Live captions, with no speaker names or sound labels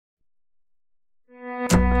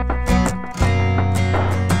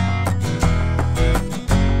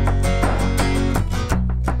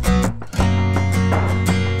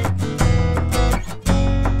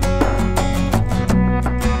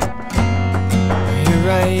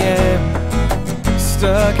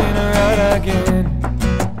stuck in a rut again.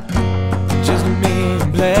 Just me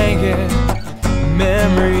and blanket,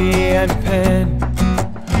 memory and pen.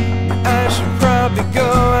 I should probably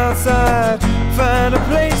go outside, find a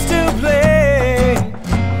place to play,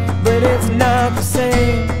 but it's not the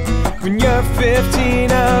same when you're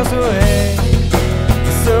 15 hours away.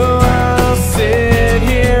 So I'll sit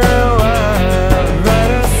here a while and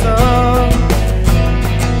write a song,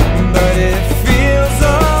 but it feels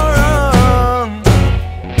all wrong.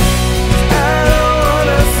 I don't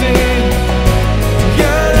wanna sing,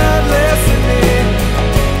 you're not listening.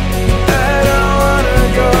 I don't wanna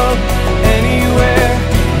go anywhere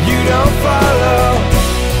you don't follow.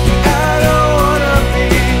 I don't wanna be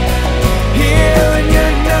here when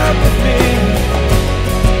you're not with me.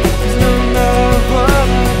 'Cause no matter what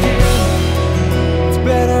I do, it's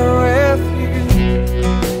better with you.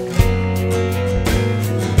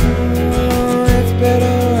 Oh, it's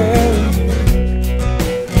better with you.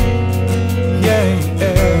 Yeah,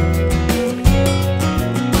 yeah.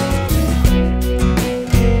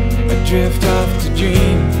 I drift off to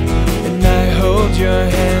dream, and I hold your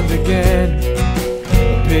hand again. A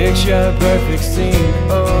picture perfect scene,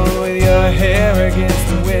 oh, with your hair against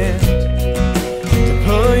the wind. To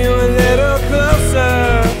pull you a little closer,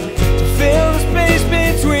 to fill the space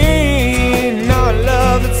between our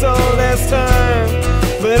love that's all this time,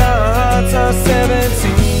 but our hearts are 7